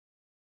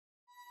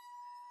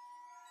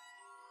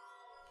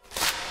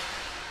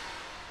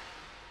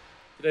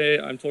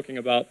Today I'm talking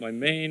about my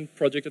main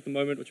project at the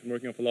moment, which I'm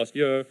working on for last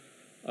year,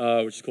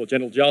 which is called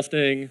Genital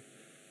Jousting.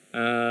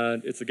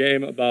 And it's a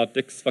game about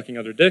dicks fucking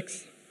other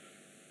dicks.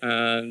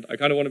 And I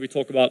kind of want to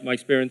talk about my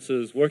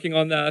experiences working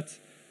on that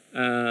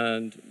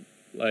and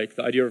like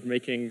the idea of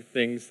making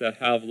things that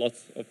have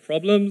lots of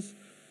problems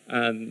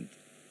and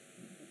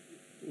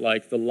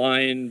like the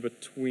line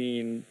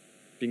between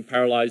being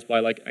paralyzed by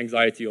like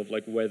anxiety of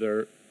like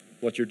whether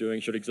what you're doing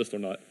should exist or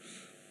not,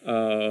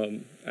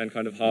 and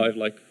kind of how I've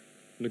like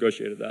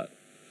negotiated that.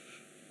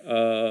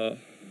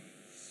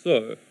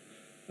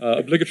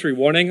 Obligatory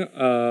warning.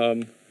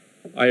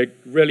 I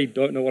really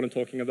don't know what I'm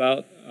talking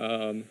about.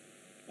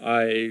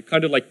 I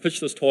kind of like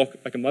pitched this talk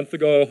like a month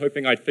ago,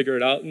 hoping I'd figure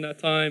it out in that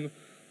time.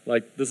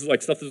 Like this is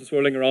like stuff that's been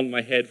swirling around in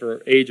my head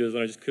for ages,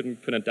 and I just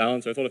couldn't pin it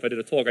down. So I thought if I did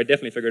a talk, I'd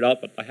definitely figure it out,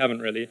 but I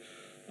haven't really.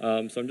 So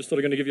I'm just sort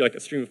of going to give you like a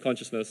stream of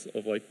consciousness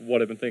of like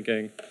what I've been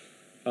thinking.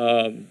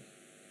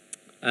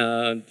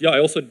 And yeah, I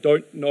also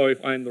don't know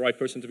if I'm the right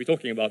person to be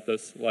talking about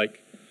this.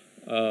 Like,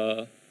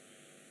 I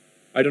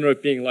don't know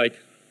if being like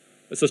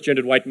a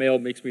cisgendered white male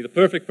makes me the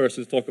perfect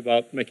person to talk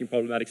about making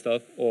problematic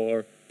stuff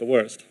or the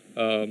worst.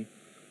 But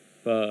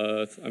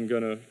I'm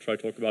going to try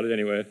to talk about it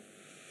anyway.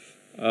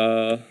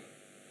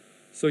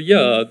 So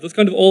yeah, this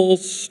kind of all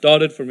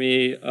started for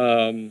me,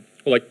 or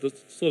like this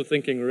sort of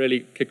thinking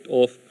really kicked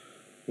off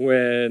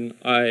when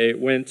I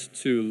went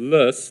to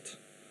List,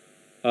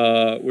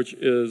 which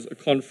is a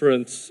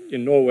conference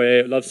in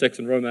Norway, love, sex,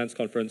 and romance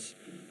conference.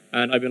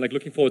 And I've been like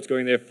looking forward to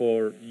going there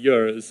for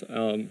years,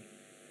 and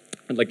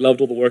like loved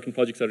all the work and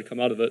projects that had come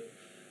out of it.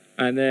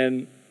 And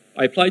then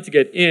I applied to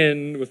get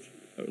in with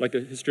like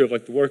a history of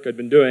like the work I'd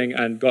been doing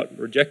and got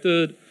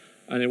rejected,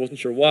 and I wasn't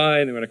sure why.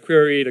 And then when I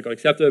queried, I got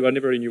accepted, but I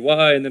never really knew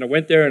why. And then I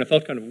went there and it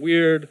felt kind of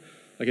weird.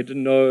 Like I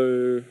didn't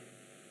know,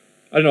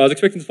 I don't know, I was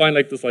expecting to find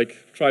like this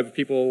like tribe of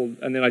people,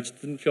 and then I just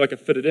didn't feel like I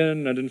fitted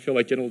in. I didn't feel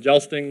like genital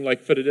jousting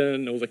like fitted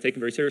in. It was like taken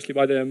very seriously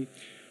by them.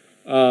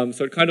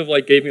 So it kind of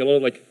like gave me a lot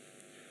of like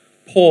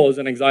pause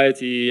and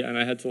anxiety, and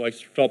I had to like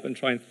stop and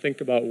try and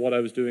think about what I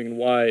was doing and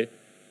why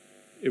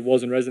it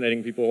wasn't resonating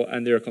with people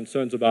and their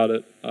concerns about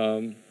it.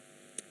 And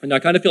I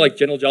kind of feel like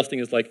genital jousting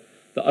is like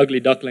the ugly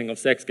duckling of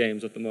sex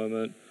games at the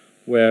moment,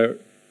 where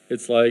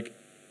it's like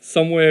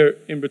somewhere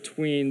in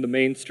between the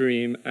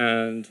mainstream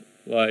and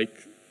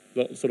like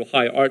the sort of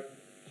high art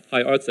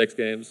sex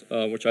games,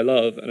 which I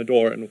love and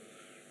adore and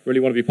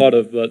really want to be part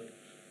of, but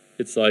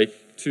it's like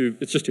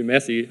it's just too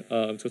messy.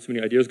 It's got too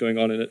many ideas going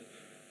on in it,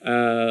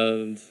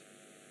 and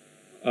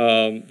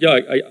yeah,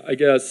 I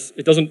guess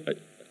it doesn't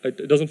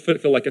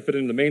feel like it fit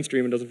in the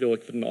mainstream. It doesn't feel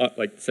like it fit in the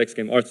like sex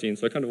game art scene.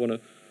 So I kind of want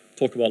to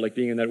talk about like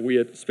being in that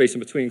weird space in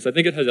between. So I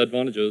think it has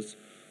advantages.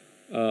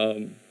 Yeah,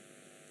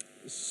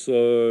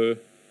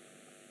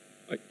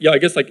 I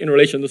guess like in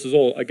relation, this is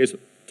all I guess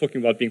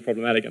talking about being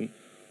problematic, and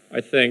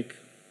I think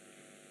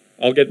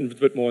I'll get a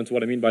bit more into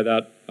what I mean by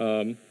that.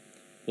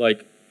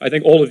 Like I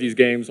think all of these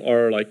games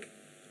are like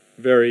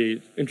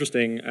very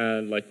interesting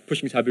and like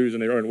pushing taboos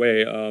in their own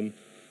way.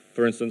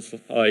 For instance,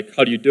 like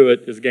How Do You Do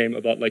It is a game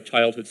about like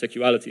childhood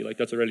sexuality. Like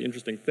that's a really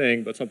interesting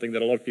thing, but something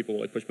that a lot of people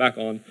like push back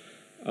on.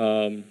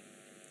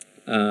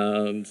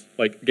 And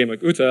like a game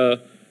like Uta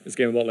is a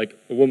game about like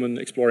a woman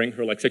exploring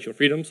her like sexual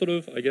freedom, sort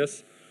of, I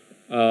guess.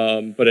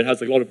 But it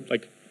has like a lot of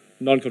like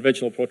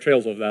non-conventional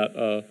portrayals of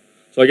that.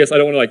 So I guess I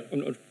don't want to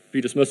like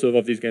be dismissive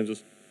of these games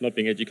as not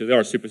being edgy, because they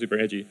are super, super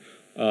edgy.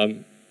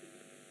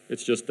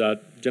 It's just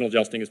that genital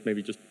jousting is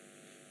maybe just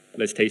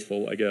less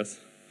tasteful, I guess.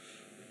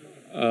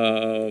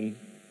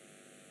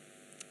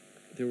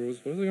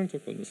 What was I going to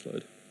talk about on this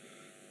slide?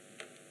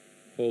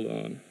 Hold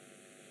on.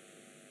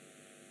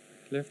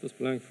 I left this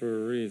blank for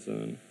a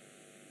reason.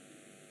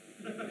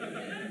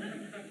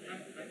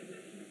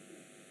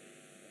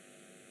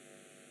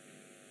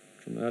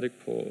 Dramatic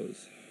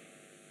pause.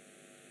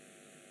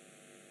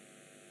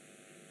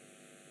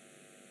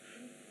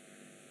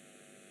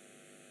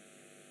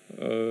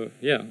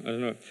 Yeah, I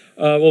don't know.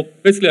 Well,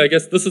 basically, I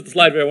guess this is the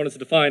slide where I wanted to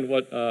define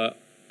what I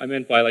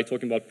meant by like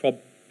talking about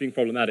being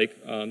problematic,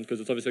 because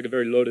it's obviously like a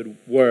very loaded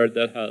word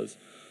that has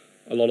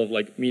a lot of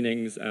like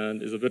meanings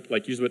and is a bit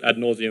like used a bit ad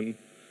nauseum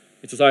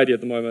in society at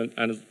the moment,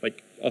 and is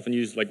like often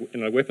used like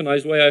in a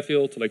weaponized way, I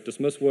feel, to like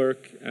dismiss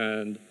work,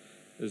 and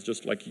is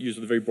just like used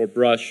with a very broad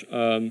brush.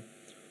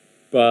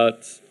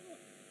 But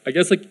I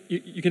guess like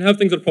you can have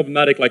things that are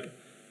problematic, like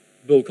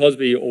Bill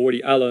Cosby or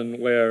Woody Allen,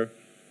 where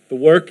the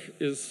work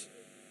is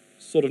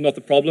sort of not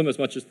the problem as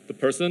much as the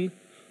person.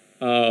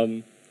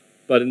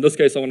 But in this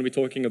case, I want to be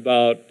talking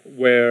about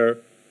where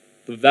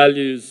the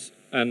values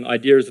and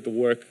ideas that the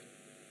work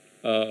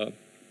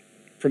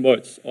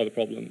promotes are the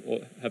problem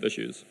or have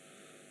issues.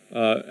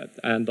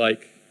 And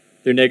like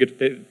they're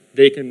negative,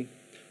 the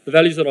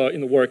values that are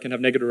in the work can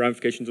have negative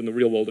ramifications in the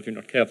real world if you're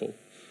not careful.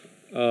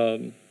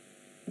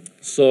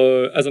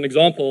 So as an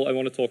example, I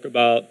want to talk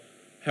about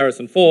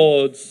Harrison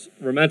Ford's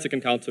romantic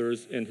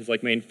encounters in his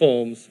like main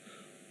films,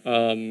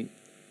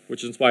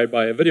 which is inspired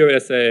by a video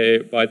essay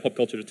by Pop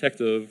Culture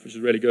Detective, which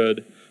is really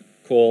good,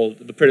 called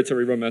The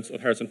Predatory Romance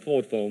of Harrison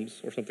Ford Films,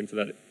 or something to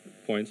that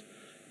point.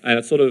 And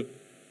it's sort of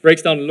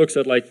breaks down and looks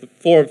at like the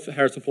 4 of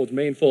Harrison Ford's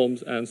main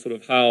films and sort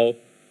of how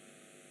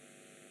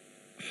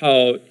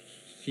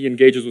he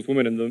engages with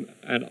women in them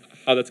and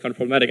how that's kind of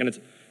problematic. And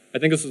I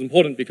think this is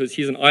important because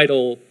he's an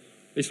idol,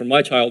 at least from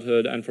my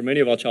childhood and from many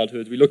of our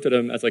childhoods. We looked at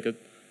him as like a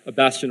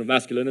bastion of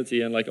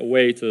masculinity and like a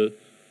way to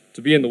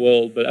be in the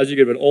world. But as you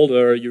get a bit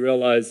older, you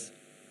realize,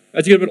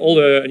 as you get a bit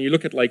older and you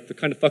look at like the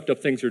kind of fucked up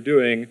things you're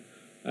doing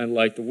and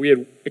like the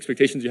weird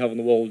expectations you have in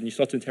the world, and you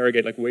start to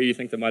interrogate like where you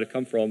think they might have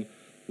come from,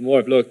 the more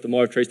I've looked, the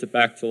more I've traced it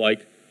back to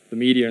like the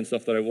media and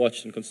stuff that I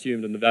watched and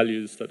consumed and the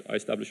values that I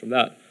established from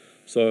that.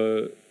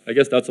 So I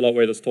guess that's a lot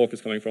where this talk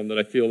is coming from, that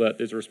I feel that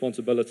there's a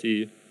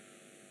responsibility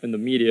in the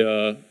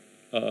media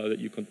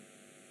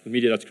the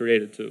media that's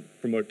created to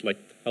promote like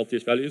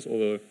healthiest values,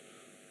 although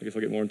I guess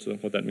I'll get more into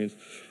what that means.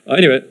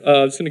 Anyway,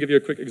 I'm just going to give you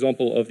a quick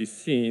example of these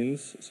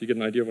scenes so you get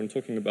an idea of what I'm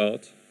talking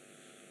about.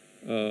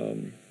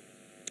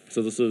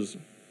 So this is,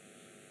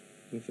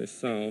 if they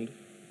sound.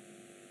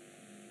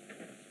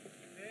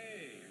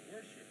 Hey,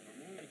 worship,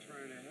 I'm only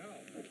trying to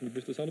help. Can you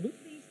boost the sound a bit?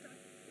 Please stop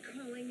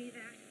calling me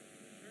that.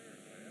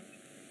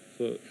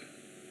 So, It's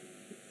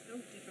so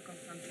difficult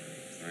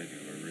sometimes. I do,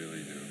 I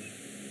really do.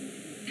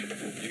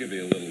 You could be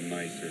a little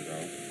nicer,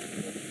 though.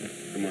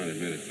 Come on,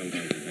 admit it,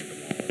 sometimes you think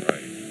I'm all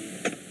right.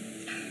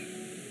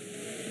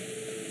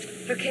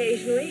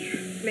 Occasionally,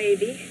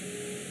 maybe.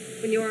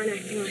 When you aren't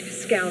acting like a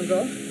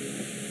scoundrel.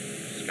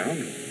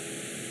 Scoundrel.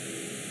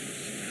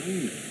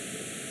 Scoundrel.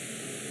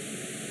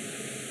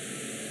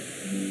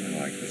 I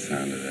like the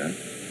sound of that.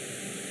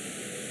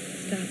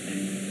 Stop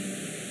that.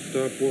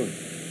 Stop what?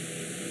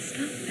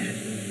 Stop that.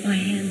 My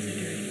hands are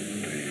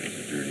dirty. My hands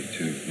are dirty,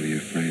 too. What are you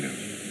afraid of?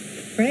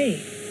 Afraid?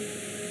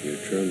 You're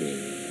trembling.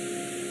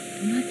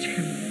 I'm not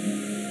trembling.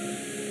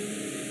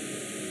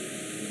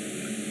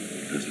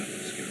 Because I'm a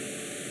scoundrel.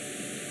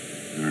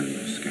 There aren't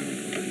enough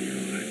scoundrels in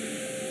your life.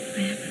 I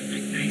happen to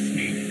like nice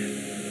men.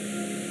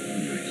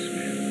 Nice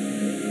man.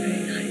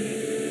 Very nice.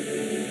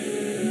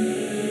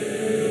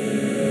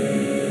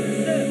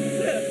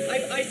 Sir,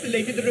 I've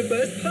isolated the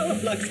reverse power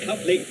flux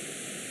coupling.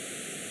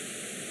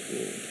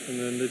 and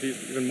then there's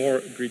even more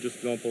egregious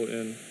example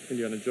in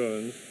Indiana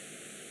Jones.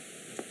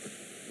 What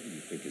do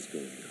you think is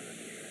going on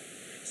here?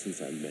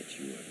 Since I met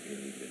you, I've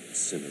merely been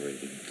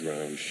incinerated,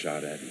 drowned,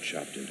 shot at, and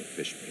chopped into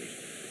fish bait.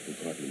 We're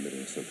caught in the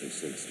middle of something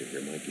sinister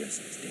here. My guess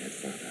is Dad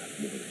found out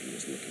more than he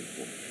was looking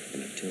for.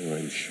 And until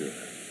I'm sure,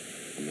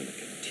 I'm going to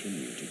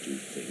continue to do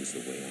things the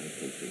way I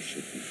think they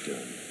should be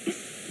done.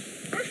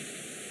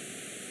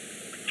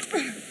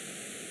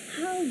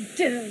 How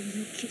dare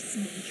you kiss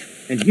me?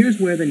 And here's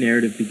where the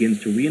narrative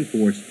begins to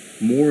reinforce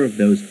more of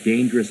those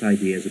dangerous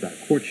ideas about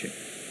courtship.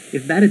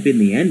 If that had been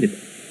the end of it,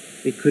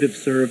 it could have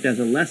served as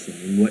a lesson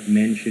in what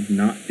men should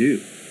not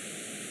do.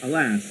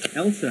 Alas,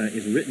 Elsa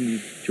is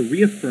written to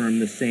reaffirm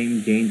the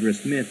same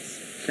dangerous myths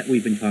that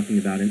we've been talking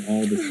about in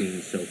all the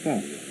scenes so far.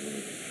 I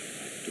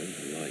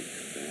don't like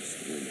fast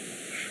women.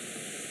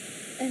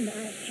 And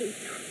I hate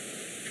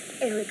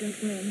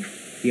arrogant men.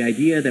 The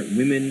idea that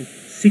women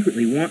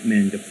secretly want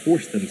men to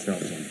force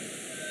themselves on them.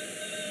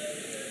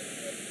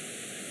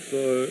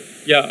 So,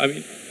 yeah, I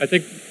mean, I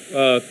think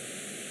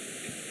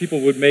people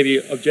would maybe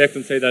object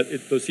and say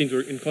that those scenes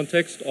were in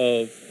context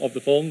of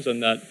the films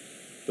and that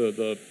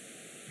the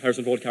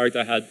Harrison Ford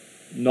character had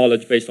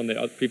knowledge based on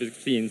the previous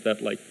scenes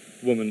that, like,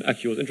 the woman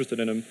actually was interested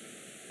in him.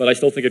 But I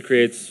still think it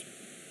creates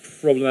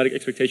problematic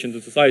expectations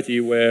in society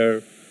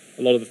where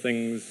a lot of the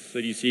things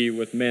that you see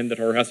with men that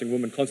are harassing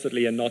women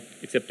constantly and not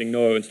accepting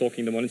no and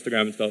stalking them on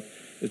Instagram and stuff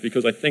is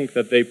because I think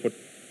that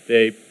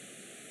they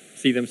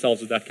see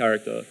themselves as that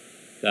character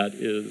that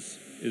is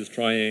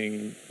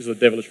a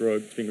devilish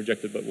rogue being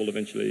rejected but will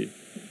eventually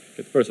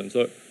get the person.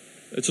 So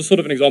it's just sort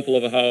of an example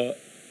of how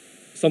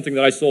something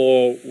that I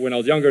saw when I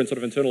was younger and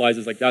sort of internalized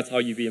is like that's how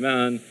you be a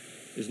man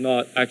is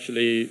not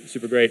actually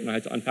super great, and I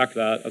had to unpack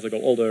that as I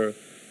got older.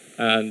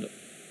 And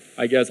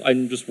I guess I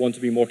just want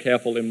to be more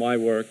careful in my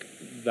work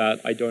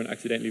that I don't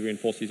accidentally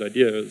reinforce these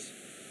ideas.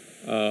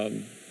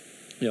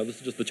 This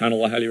is just the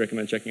channel I highly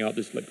recommend checking out.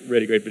 There's like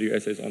really great video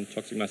essays on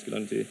toxic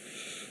masculinity.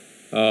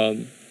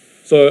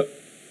 So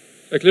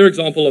a clear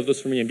example of this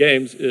for me in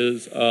games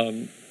is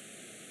the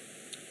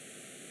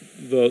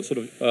sort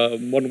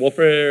of Modern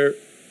Warfare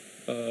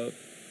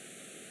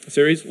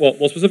series, well,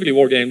 specifically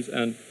war games,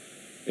 and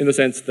in the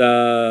sense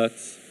that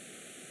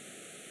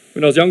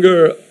when I was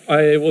younger,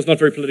 I was not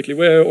very politically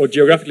aware or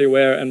geographically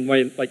aware, and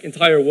my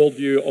entire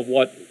worldview of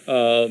what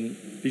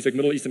these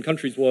Middle Eastern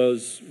countries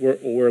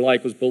were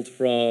like was built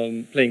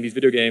from playing these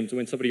video games.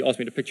 When somebody asked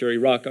me to picture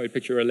Iraq, I would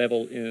picture a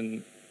level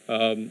in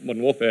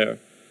Modern Warfare,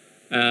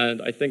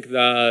 and I think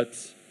that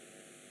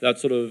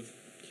sort of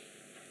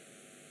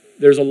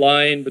there's a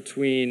line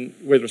between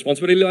where the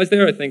responsibility lies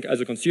there. I think as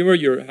a consumer,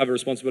 you have a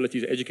responsibility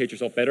to educate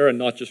yourself better and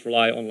not just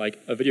rely on like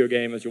a video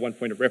game as your one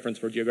point of reference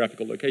for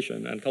geographical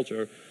location and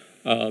culture.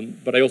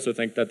 But I also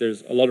think that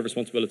there's a lot of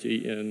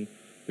responsibility in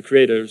the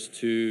creators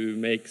to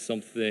make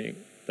something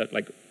that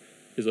like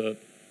is a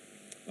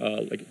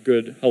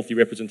good, healthy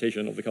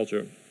representation of the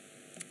culture.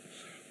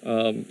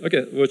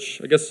 Okay, which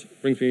I guess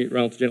brings me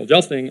around to genital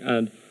jousting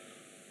and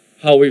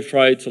how we've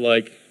tried to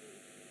like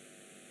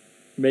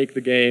make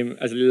the game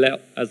as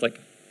like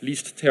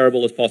least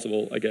terrible as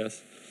possible, I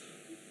guess.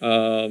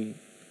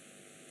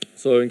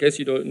 So in case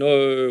you don't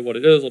know what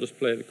it is, I'll just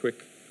play the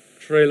quick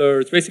trailer.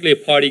 It's basically a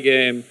party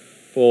game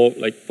for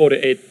like 4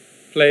 to 8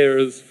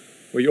 players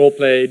where you all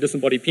play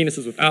disembodied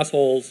penises with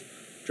assholes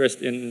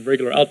dressed in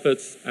regular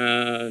outfits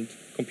and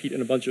compete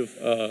in a bunch of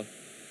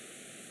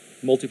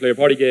multiplayer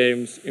party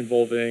games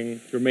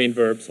involving your main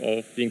verbs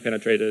of being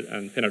penetrated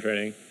and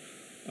penetrating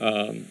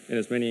in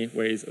as many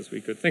ways as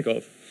we could think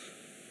of.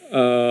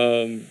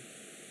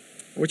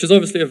 Which is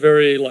obviously a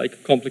very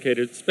like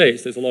complicated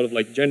space. There's a lot of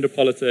like gender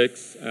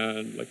politics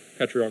and like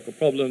patriarchal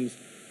problems,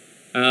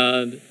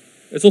 and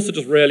it's also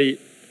just really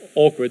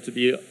awkward to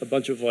be a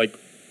bunch of like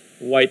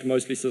white,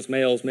 mostly cis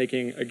males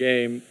making a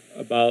game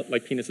about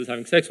like penises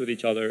having sex with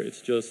each other. It's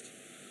just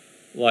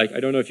like, I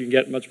don't know if you can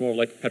get much more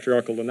like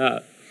patriarchal than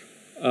that,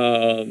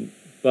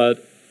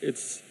 but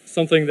it's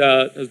something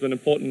that has been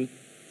important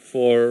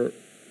for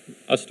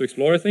us to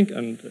explore, I think,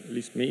 and at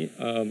least me.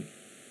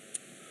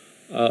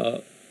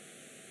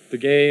 The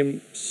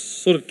game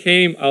sort of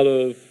came out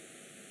of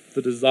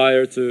the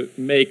desire to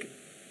make,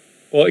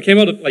 well, it came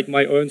out of like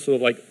my own sort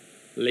of like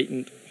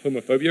latent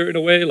homophobia in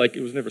a way. Like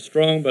it was never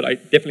strong, but I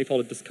definitely felt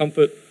a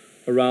discomfort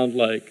around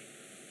like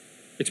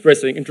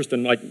expressing interest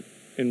in like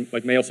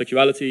male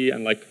sexuality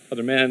and like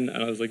other men,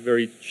 and I was like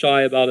very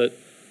shy about it,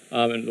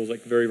 and it was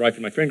like very rife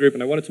in my friend group,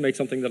 and I wanted to make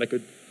something that I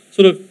could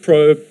sort of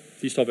probe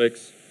these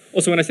topics.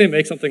 Also, when I say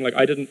make something, like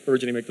I didn't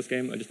originally make this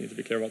game. I just need to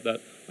be clear about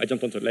that. I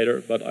jumped onto it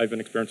later, but I've been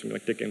experiencing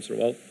like dick games for a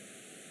while.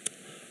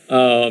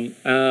 And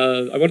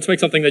I wanted to make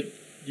something that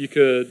you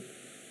could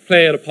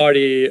play at a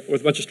party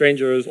with a bunch of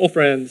strangers or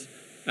friends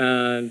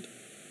and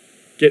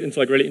get into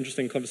like really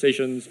interesting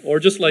conversations, or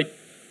just like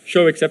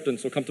show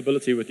acceptance or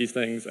comfortability with these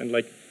things and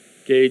like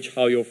gauge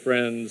how your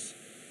friends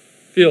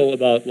feel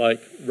about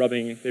like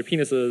rubbing their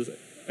penises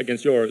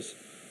against yours,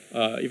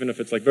 even if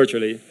it's like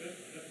virtually.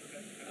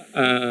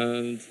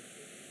 And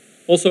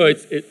also,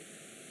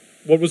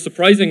 what was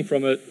surprising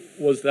from it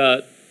was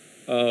that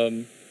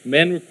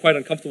men were quite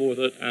uncomfortable with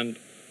it, and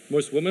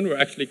most women were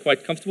actually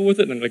quite comfortable with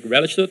it and like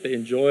relished it. They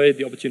enjoyed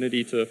the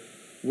opportunity to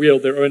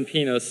wield their own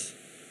penis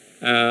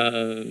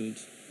and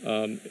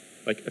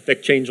like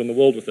affect change on the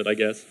world with it, I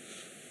guess.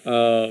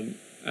 And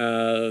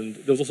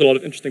there was also a lot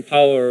of interesting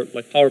power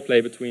play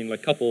between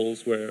like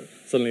couples where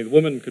suddenly the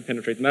woman could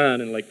penetrate the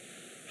man, and like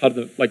how did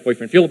the like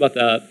boyfriend feel about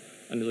that?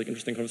 And there's like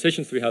interesting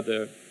conversations to be had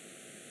there.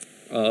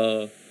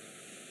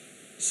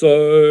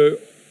 So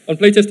on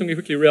playtesting, we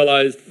quickly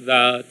realized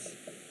that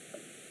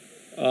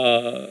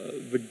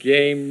the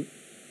game,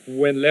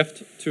 when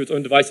left to its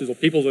own devices or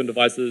people's own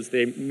devices,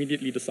 they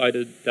immediately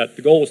decided that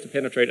the goal was to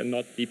penetrate and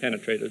not be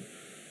penetrated.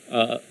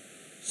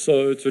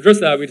 So to address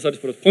that, we decided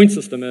to put a point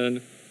system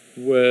in,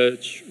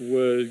 which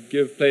would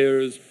give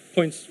players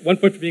points, 1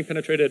 point for being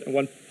penetrated and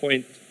 1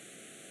 point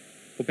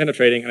for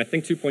penetrating, and I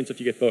think 2 points if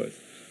you get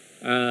both.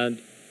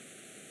 And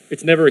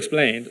it's never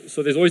explained.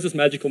 So there's always this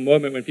magical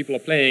moment when people are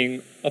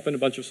playing, often a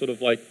bunch of sort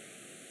of like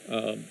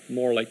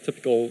more like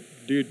typical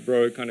dude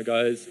bro kind of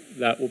guys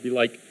that will be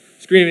like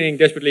screaming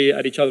desperately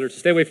at each other to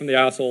stay away from the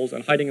assholes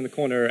and hiding in the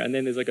corner, and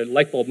then there's like a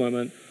light bulb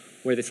moment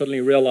where they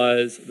suddenly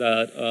realize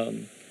that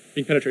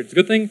being penetrated is a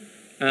good thing,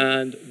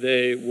 and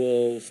they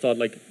will start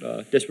like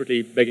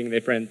desperately begging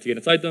their friend to get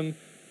inside them.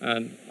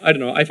 And I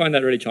don't know, I find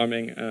that really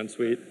charming and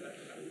sweet.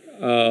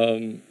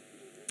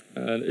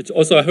 And it's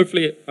also,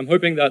 I'm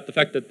hoping that the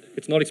fact that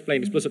it's not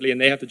explained explicitly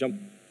and they have to jump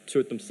to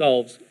it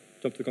themselves,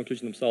 jump to the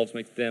conclusion themselves,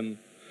 makes them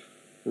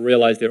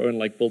realize their own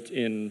like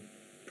built-in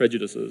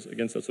prejudices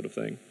against that sort of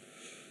thing.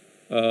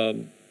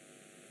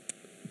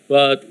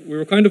 But we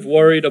were kind of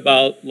worried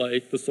about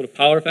like the sort of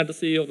power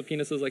fantasy of the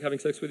penises like having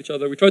sex with each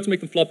other. We tried to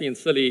make them floppy and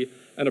silly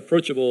and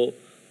approachable,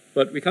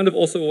 but we kind of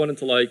also wanted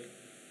to like,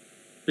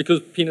 because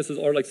penises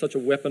are like such a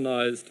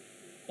weaponized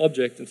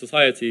object in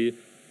society,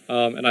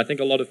 and I think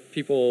a lot of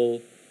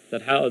people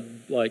that had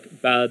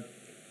like bad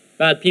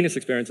penis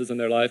experiences in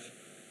their life,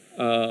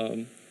 how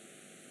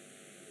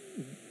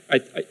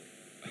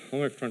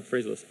am I trying to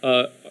phrase this?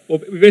 Well,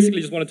 we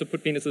basically just wanted to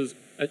put penises,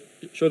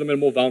 show them in a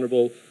more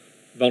vulnerable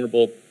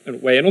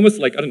way, and almost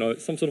like, I don't know,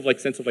 some sort of like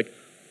sense of like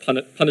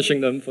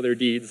punishing them for their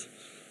deeds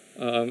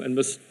and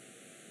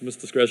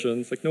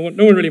misdiscretions. Like no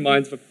one really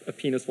minds if a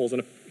penis falls in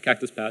a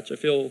cactus patch. I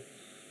feel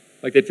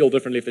like they'd feel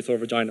differently if they saw a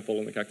vagina fall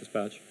in the cactus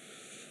patch.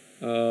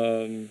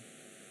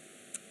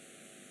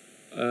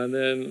 And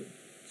then,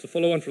 to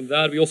follow on from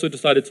that, we also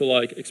decided to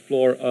like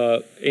explore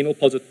anal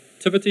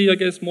positivity, I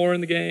guess, more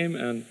in the game,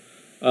 and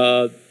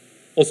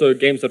also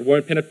games that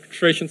weren't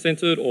penetration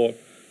centered, or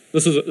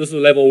this is a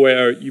level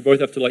where you both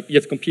have to like, you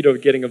have to compete over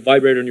getting a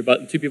vibrator in your butt,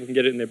 and 2 people can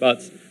get it in their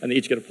butts, and they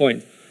each get a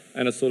point,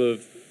 and it sort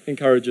of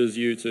encourages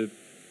you to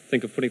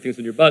think of putting things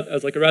in your butt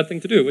as like a rad thing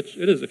to do, which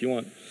it is if you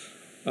want.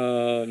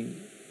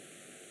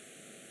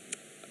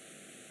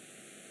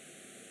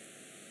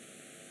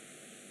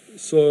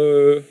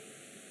 So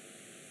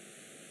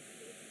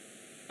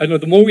I don't know,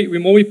 the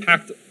more we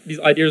packed these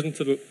ideas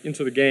into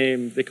the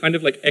game, they kind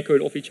of like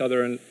echoed off each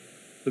other, and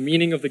the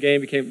meaning of the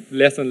game became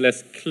less and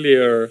less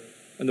clear,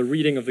 and the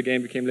reading of the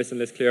game became less and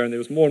less clear, and there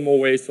was more and more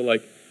ways to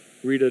like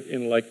read it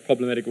in like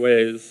problematic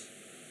ways.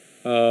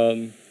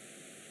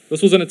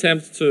 This was an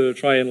attempt to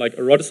try and like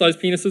eroticize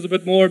penises a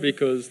bit more,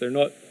 because they're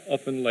not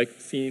often like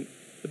seen.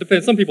 It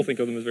depends. Some people think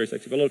of them as very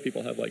sexy, but a lot of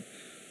people have like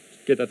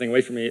get that thing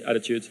away from me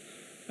attitudes,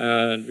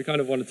 and we kind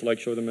of wanted to like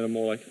show them in a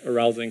more like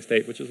arousing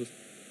state, which is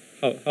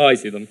how I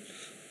see them.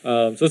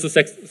 So it's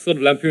a sort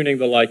of lampooning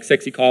the like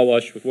sexy car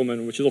wash with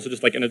women, which is also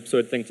just like an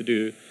absurd thing to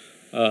do,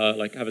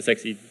 like have a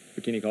sexy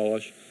bikini car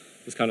wash.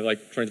 It's kind of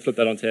like trying to flip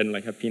that on its head and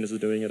like have penises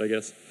doing it, I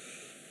guess.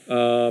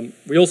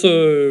 We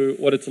also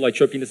wanted to like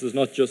show penises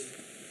not just,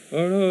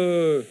 oh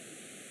no,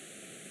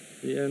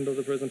 the end of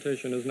the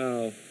presentation is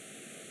now.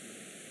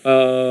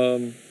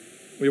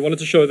 We wanted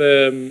to show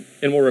them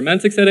in a more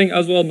romantic setting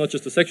as well, not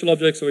just a sexual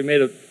object. So we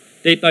made a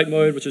date night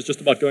mode, which is just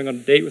about going on a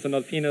date with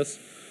another penis,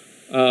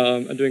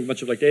 and doing a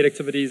bunch of like date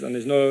activities. And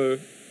there's no,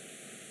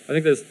 I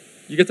think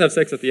you get to have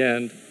sex at the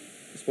end,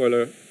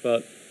 spoiler,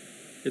 but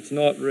it's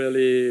not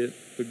really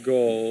the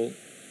goal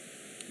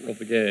of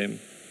the game.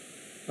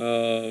 What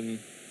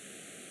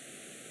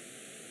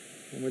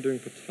am I doing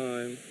for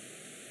time?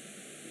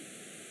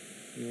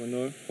 Anyone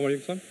know? How many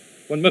time?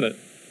 1 minute.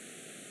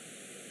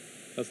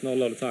 That's not a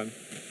lot of time.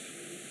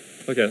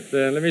 Okay,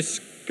 then let me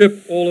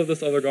skip all of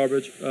this other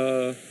garbage.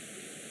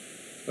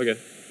 Okay.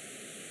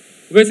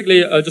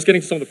 Basically, just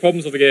getting to some of the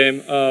problems of the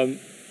game.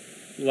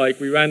 Like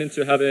we ran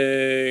into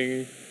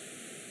having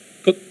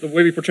the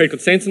way we portrayed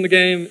consent in the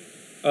game.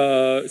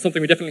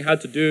 Something we definitely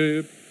had to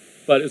do,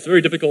 but it's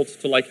very difficult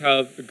to like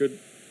have a good.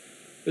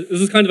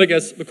 This is kind of, I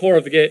guess, the core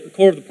of the game. The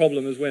core of the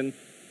problem is when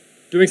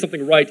doing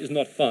something right is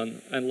not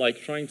fun, and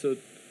like trying to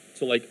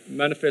like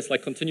manifest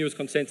like continuous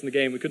consent in the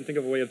game. We couldn't think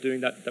of a way of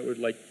doing that that would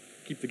like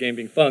keep the game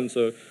being fun.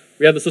 So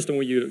we had the system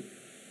where you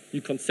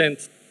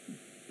consent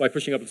by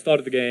pushing up at the start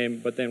of the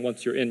game, but then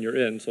once you're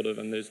in, sort of,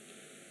 and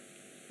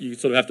you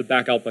sort of have to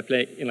back out by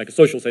playing in like a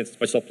social sense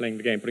by stop playing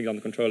the game, putting down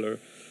the controller.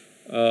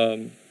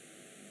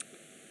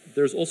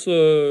 There's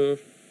also,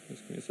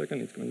 just give me a second,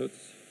 I need to get my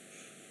notes.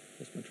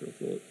 Lost my trail of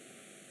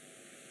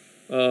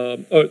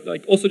thought.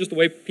 Like also just the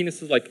way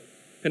penises like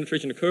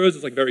penetration occurs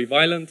is like very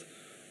violent.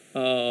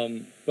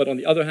 But on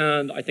the other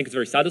hand, I think it's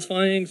very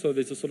satisfying. So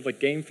there's this sort of like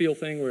game feel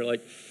thing where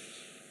like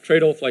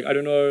trade-off, like I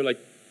don't know, like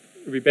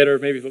it would be better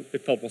maybe if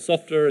it felt more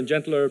softer and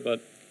gentler,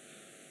 but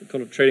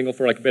kind of trading off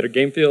for like a better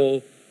game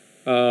feel.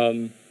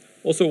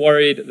 Also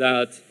worried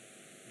that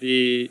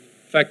the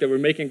fact that we're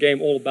making a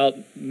game all about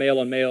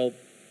male-on-male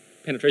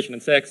penetration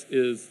and sex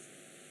is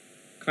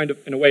kind of,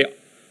 in a way,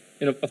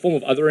 a form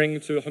of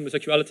othering to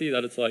homosexuality,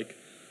 that it's like,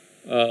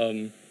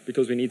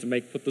 because we need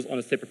to put this on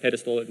a separate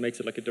pedestal, it makes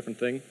it like a different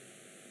thing.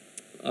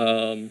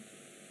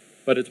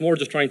 But it's more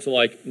just trying to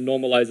like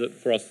normalize it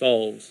for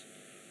ourselves.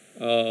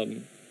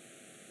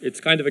 It's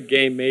kind of a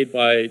game made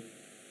by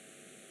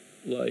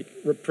like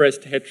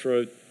repressed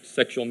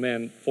heterosexual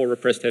men for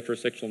repressed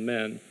heterosexual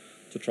men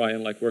to try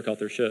and like work out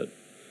their shit.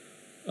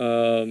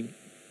 And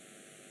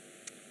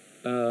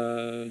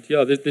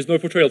yeah, there's no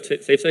portrayal of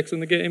safe sex in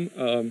the game.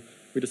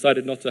 We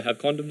decided not to have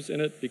condoms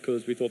in it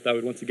because we thought that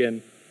would once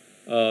again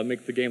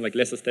make the game like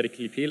less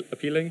aesthetically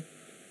appealing,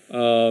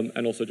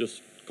 and also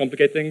just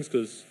complicate things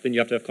because then you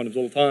have to have condoms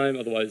all the time.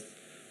 Otherwise,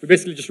 we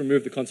basically just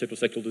removed the concept of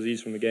sexual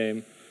disease from the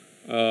game,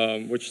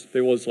 which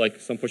there was like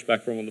some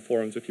pushback from on the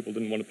forums where people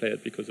didn't want to play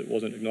it because it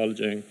wasn't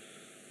acknowledging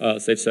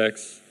safe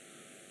sex.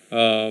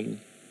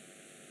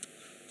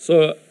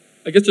 So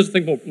I guess just to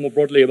think more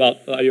broadly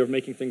about the idea of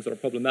making things that are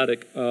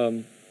problematic,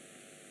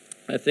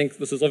 I think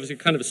this is obviously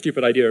kind of a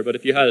stupid idea, but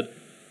if you had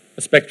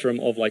a spectrum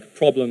of like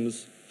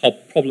problems, how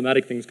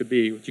problematic things could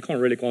be, which you can't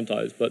really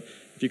quantize, but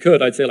if you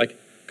could, I'd say like,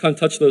 can't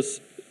touch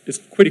this is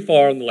pretty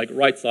far on the like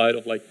right side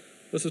of like,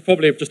 this is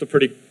probably just a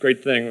pretty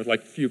great thing with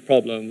like few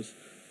problems.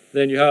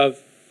 Then you have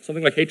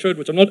something like hatred,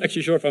 which I'm not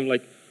actually sure if I'm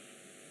like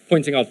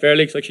pointing out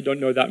fairly, because I actually don't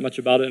know that much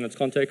about it in its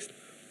context,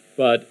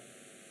 but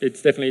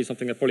it's definitely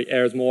something that probably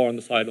errs more on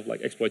the side of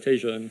like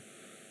exploitation.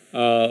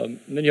 And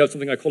then you have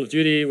something like Call of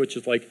Duty, which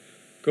is like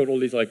got all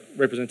these like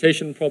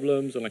representation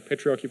problems and like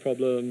patriarchy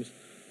problems.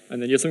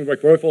 And then you have something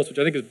like Broforce, which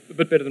I think is a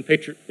bit better than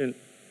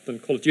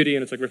Call of Duty,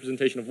 and it's like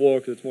representation of war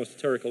because it's more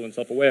satirical and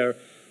self-aware,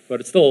 but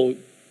it still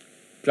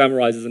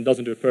glamorizes and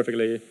doesn't do it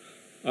perfectly.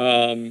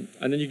 And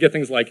then you get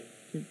things like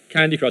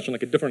Candy Crush on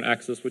like a different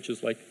axis, which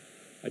is like,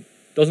 I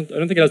don't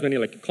think it has many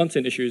like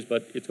content issues,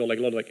 but it's got like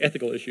a lot of like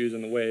ethical issues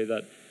in the way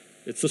that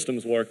its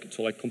systems work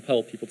to like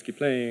compel people to keep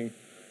playing.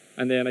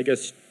 And then I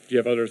guess you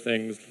have other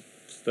things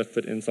that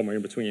fit in somewhere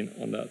in between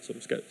on that sort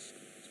of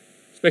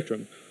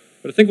spectrum.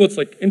 But I think what's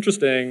like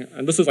interesting,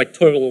 and this is like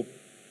total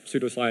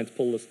pseudoscience,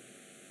 pull this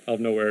out of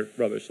nowhere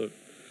rubbish. So,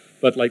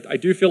 but like I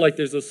do feel like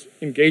there's this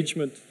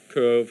engagement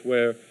curve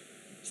where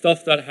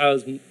stuff that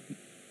has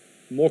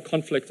more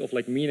conflict of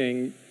like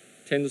meaning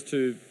tends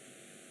to,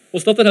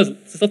 well, stuff that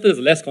has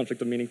less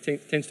conflict of meaning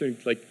tends to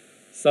like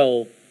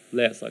sell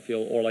less, I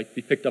feel, or like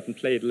be picked up and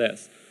played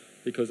less,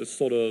 because it's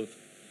sort of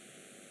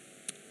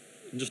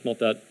just not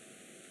that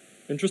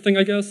interesting,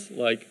 I guess.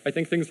 Like I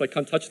think things like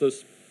Can't Touch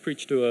This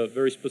preach to a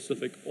very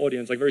specific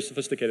audience, like very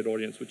sophisticated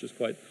audience, which is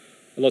quite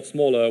a lot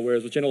smaller.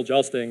 Whereas with general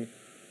jousting,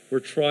 we're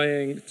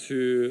trying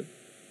to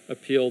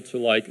appeal to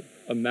like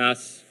a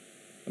mass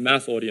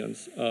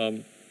audience,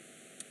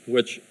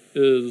 which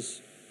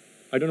is,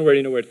 I don't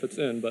really know where it fits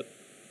in, but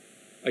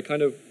I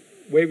kind of,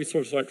 way we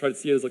sort of try to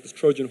see it as like this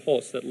Trojan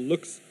horse that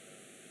looks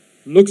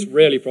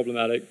really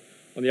problematic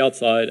on the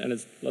outside and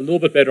is a little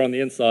bit better on the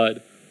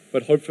inside,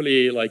 but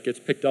hopefully like gets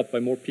picked up by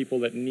more people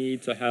that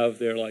need to have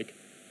their like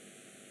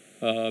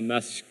their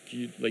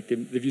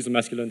views of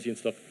masculinity and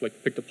stuff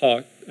like picked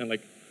apart and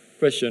like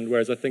questioned.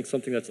 Whereas I think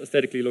something that's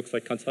aesthetically looks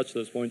like can't touch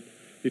this won't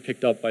be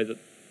picked up by the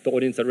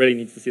audience that really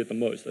needs to see it the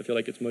most. I feel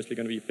like it's mostly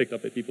going to be picked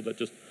up by people that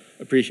just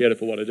appreciate it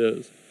for what it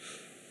is.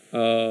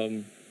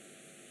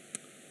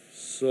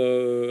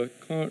 So I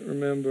can't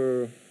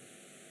remember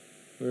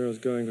where I was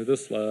going with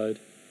this slide.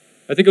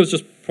 I think it was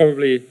just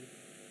probably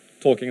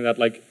talking that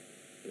like,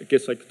 I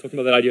guess like talking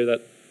about that idea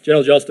that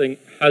general jousting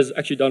has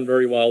actually done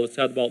very well. It's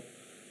had about,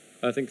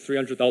 I think,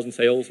 300,000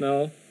 sales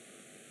now,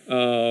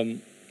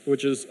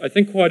 which is, I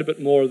think, quite a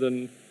bit more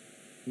than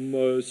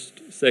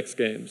most sex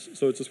games.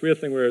 So it's this weird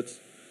thing where it's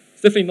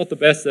definitely not the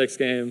best sex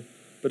game,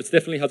 but it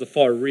definitely has a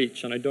far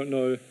reach, and I don't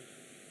know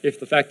if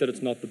the fact that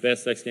it's not the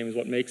best sex game is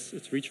what makes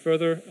its reach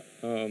further.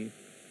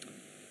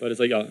 But it's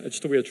like, yeah, it's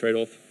just a weird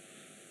trade-off.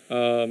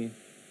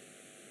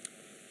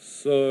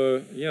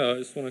 So yeah, I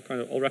just want to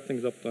kind of, I'll wrap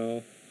things up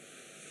now.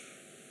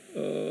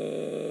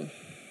 Have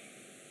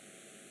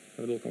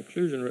a little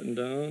conclusion written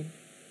down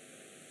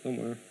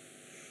somewhere.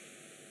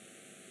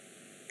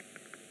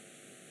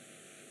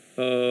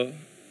 So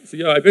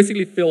yeah, I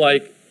basically feel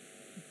like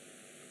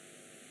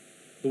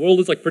the world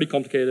is like pretty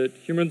complicated.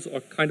 Humans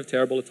are kind of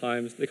terrible at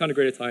times. They're kind of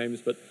great at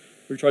times, but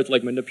we try to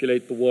like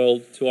manipulate the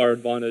world to our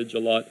advantage a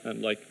lot,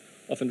 and like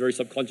often very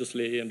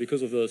subconsciously. And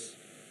because of this,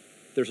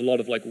 there's a lot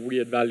of like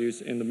weird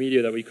values in the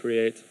media that we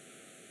create,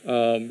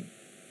 and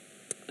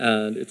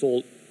it's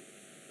all.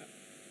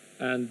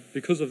 And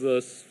because of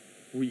this,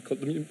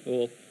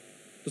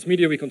 this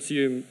media we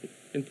consume,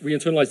 we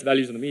internalize the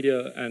values in the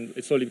media, and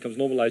it slowly becomes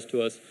normalized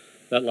to us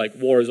that like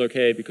war is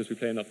okay because we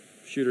play enough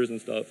shooters and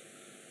stuff.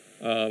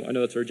 I know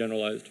that's very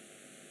generalized,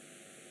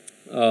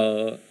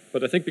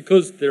 but I think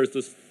because there's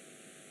this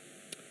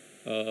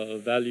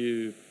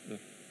value,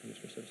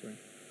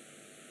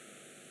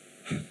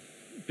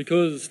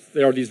 because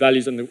there are these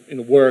values in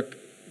the work,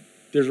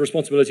 there's a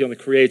responsibility on the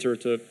creator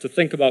to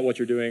think about what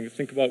you're doing,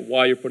 think about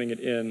why you're putting it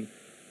in.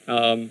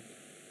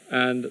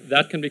 And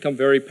that can become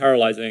very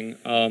paralyzing.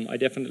 I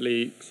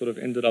definitely sort of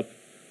ended up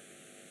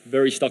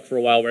very stuck for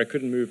a while where I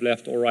couldn't move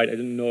left or right. I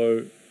didn't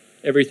know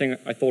everything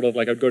I thought of,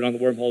 like I'd go down the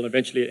wormhole and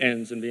eventually it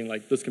ends and being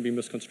like, this can be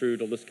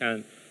misconstrued or this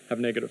can have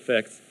negative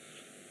effects.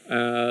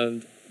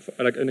 And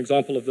like an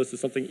example of this is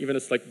something even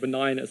as like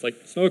benign as like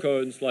snow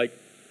cones, like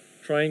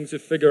trying to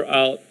figure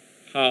out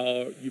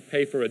how you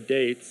pay for a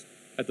date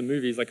at the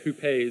movies, like who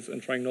pays,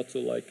 and trying not to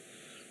like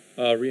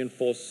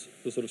reinforce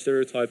the sort of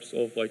stereotypes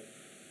of like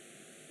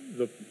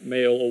the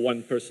male or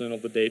one person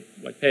of the date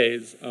like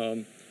pays,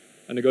 and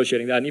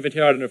negotiating that. And even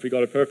here, I don't know if we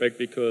got it perfect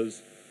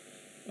because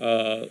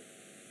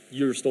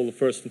you're still the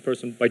first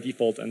person by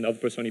default, and the other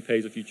person only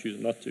pays if you choose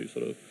not to,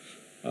 sort of.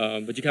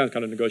 But you can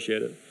kind of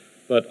negotiate it.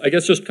 But I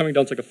guess just coming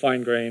down to like a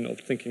fine grain of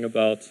thinking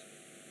about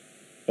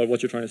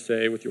what you're trying to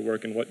say with your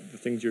work and what the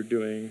things you're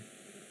doing,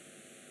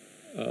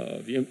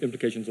 the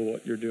implications of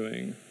what you're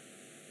doing.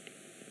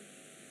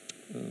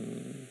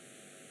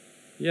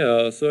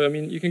 Yeah, so I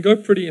mean, you can go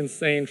pretty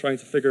insane trying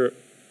to figure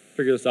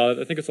this out.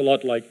 I think it's a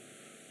lot like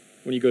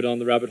when you go down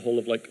the rabbit hole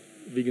of like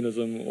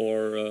veganism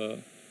or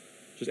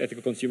just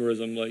ethical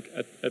consumerism. Like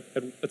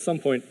at some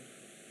point,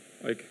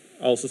 like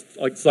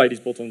society's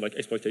built on like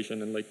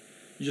exploitation, and like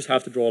you just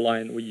have to draw a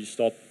line where you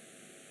stop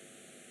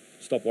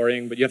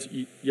worrying, but you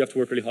have to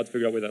work really hard to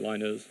figure out where that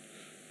line is.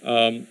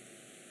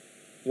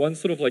 One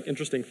sort of like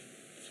interesting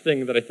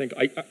thing that I think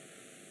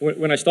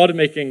when I started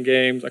making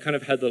games, I kind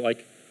of had the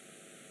like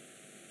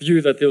view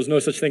that there was no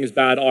such thing as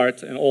bad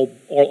art, and all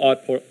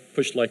art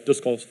pushed like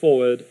discourse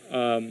forward.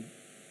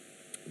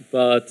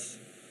 But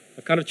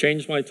I've kind of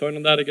changed my tone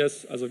on that, I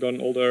guess, as I've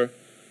gotten older,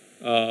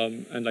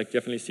 and like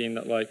definitely seen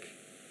that like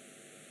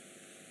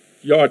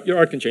your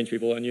art can change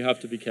people, and you have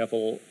to be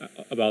careful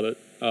about it.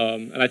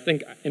 And I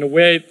think in a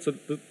way, so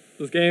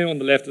this game on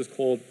the left is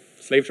called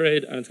Slave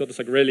Trade, and it's got this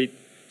like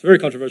it's a very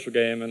controversial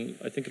game, and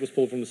I think it was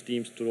pulled from the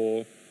Steam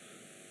store,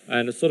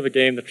 and it's sort of a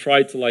game that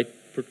tried to like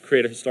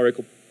create a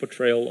historical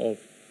portrayal of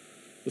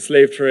the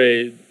slave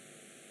trade,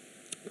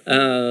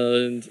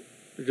 and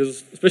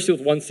because especially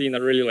with one scene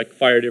that really like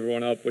fired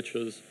everyone up, which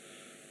was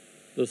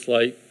this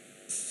like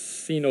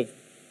scene of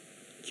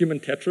human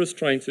Tetris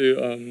trying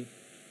to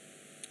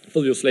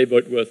fill your slave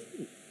boat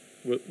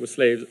with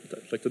slaves,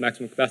 like to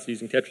maximum capacity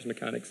using Tetris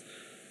mechanics,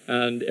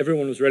 and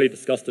everyone was really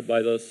disgusted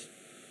by this.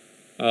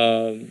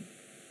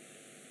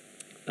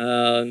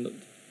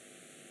 And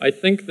I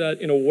think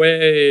that in a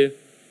way,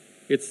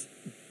 it's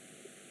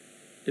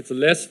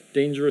less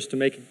dangerous to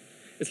make.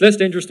 It's less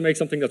dangerous to make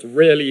something that's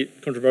really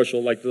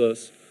controversial like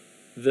this,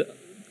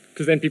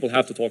 because then people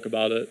have to talk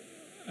about it.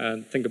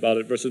 and think about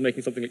it versus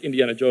making something like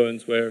Indiana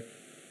Jones where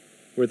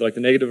like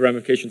the negative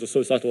ramifications are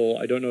so subtle,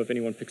 I don't know if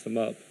anyone picks them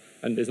up,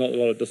 and there's not a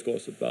lot of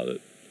discourse about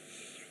it.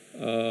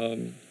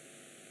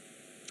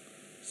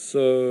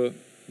 So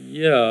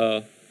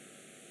yeah,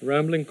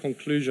 rambling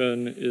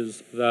conclusion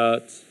is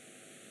that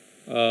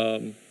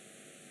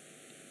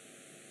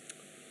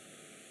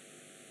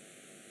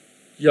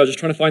yeah, just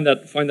trying to find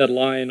that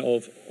line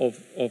of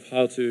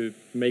how to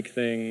make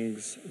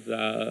things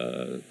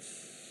that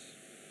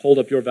hold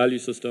up your value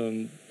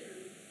system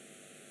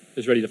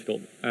is really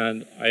difficult.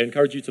 And I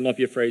encourage you to not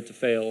be afraid to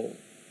fail,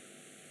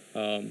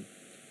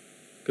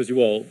 because you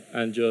will.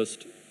 And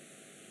just,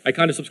 I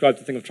kind of subscribe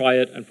to the thing of try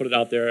it and put it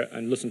out there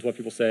and listen to what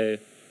people say,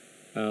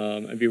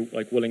 and be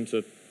like willing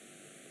to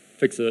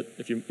fix it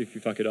if you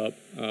fuck it up,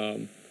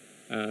 and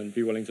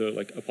be willing to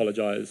like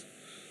apologize,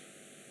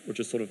 which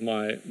is sort of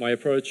my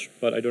approach,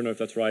 but I don't know if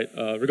that's right.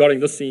 Regarding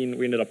this scene,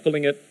 we ended up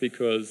pulling it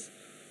because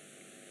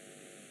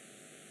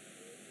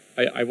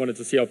I wanted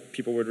to see how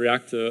people would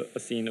react to a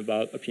scene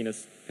about a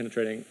penis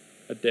penetrating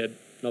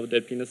another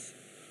dead penis.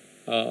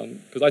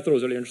 Because I thought it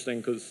was really interesting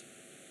because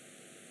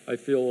I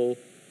feel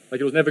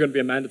like it was never going to be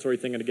a mandatory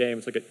thing in a game.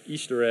 It's like an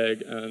Easter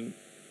egg, and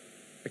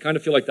I kind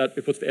of feel like that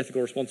it puts the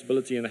ethical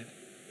responsibility in the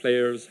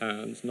player's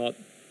hands, not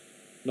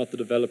the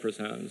developer's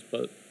hands.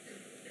 But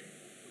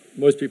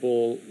most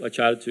people I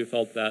chatted to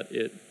felt that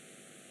it,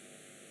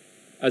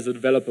 as a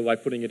developer, by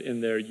putting it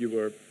in there, you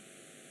were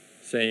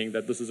saying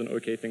that this is an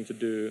okay thing to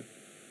do.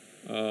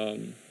 So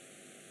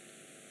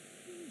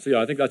yeah,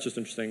 I think that's just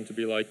interesting to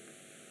be like,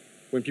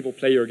 when people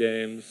play your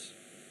games,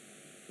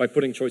 by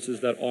putting choices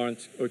that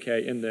aren't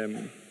okay in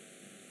them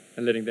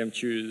and letting them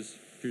choose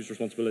whose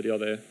responsibility are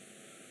they.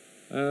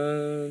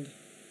 And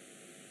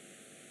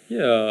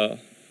yeah,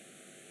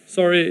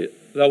 sorry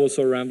that was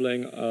so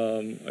rambling.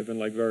 I've been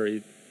like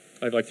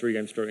I have like 3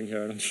 games starting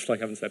here and I'm just like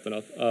haven't slept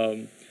enough.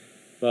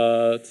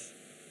 But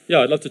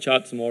yeah, I'd love to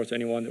chat some more to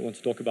anyone that wants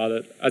to talk about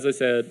it. As I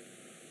said,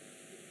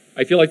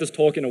 I feel like this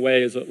talk in a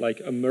way is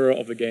like a mirror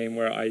of the game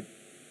where I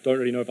don't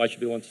really know if I should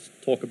be the one to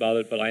talk about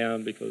it, but I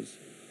am because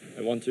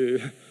I want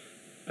to.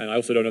 And I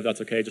also don't know if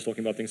that's okay, just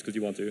talking about things because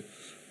you want to.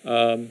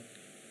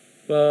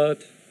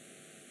 But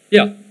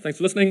yeah, thanks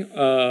for listening.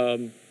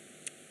 I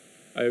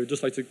would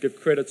just like to give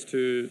credits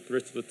to the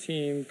rest of the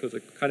team because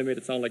it kind of made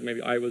it sound like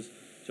maybe I was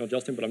John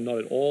Justin, but I'm not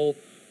at all.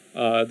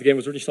 The game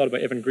was originally started by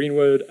Evan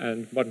Greenwood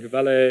and Martin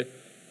Cavale,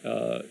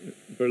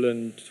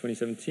 Berlin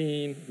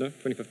 2015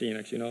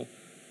 actually now.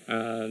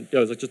 And yeah,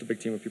 it was like just a big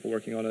team of people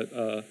working on it.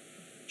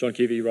 John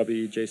Keevy,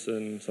 Robbie,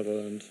 Jason,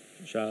 Sutherland,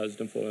 Shaz,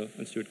 Dimfoil,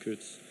 and Stuart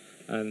Coots.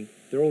 And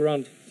they're all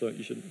around, so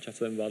you should chat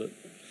to them about it.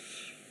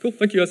 Cool,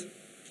 thank you guys.